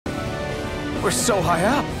We're so high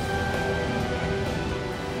up.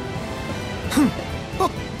 Oh,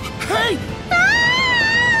 hey!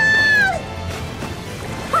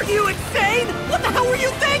 Are you insane? What the hell were you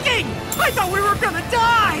thinking? I thought we were gonna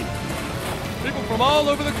die! People from all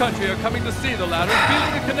over the country are coming to see the ladder,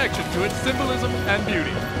 feeling a connection to its symbolism and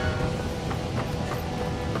beauty.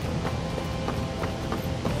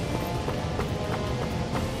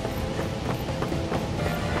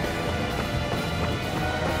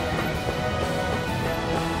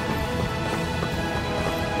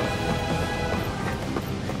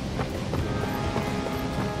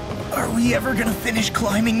 Are we ever gonna finish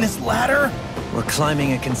climbing this ladder? We're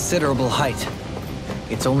climbing a considerable height.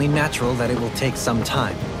 It's only natural that it will take some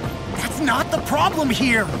time. That's not the problem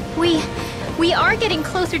here! We are getting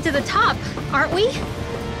closer to the top, aren't we?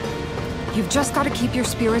 You've just got to keep your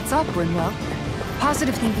spirits up, Brimwell.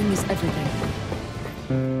 Positive thinking is everything.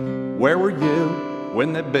 Where were you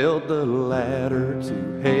when they built the ladder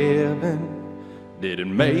to heaven? Did it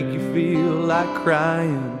make you feel like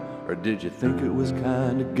crying, or did you think it was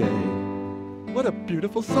kinda gay? What a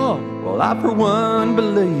beautiful song. Well, I for one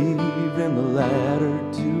believe in the ladder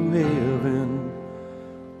to heaven.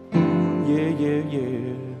 Yeah.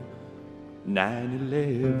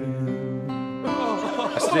 9/11.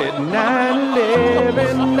 I said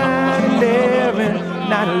 9/11, 9/11,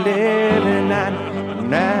 9/11,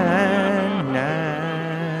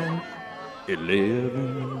 9/11.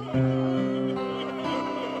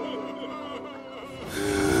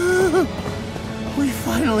 We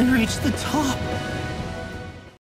finally reached the top.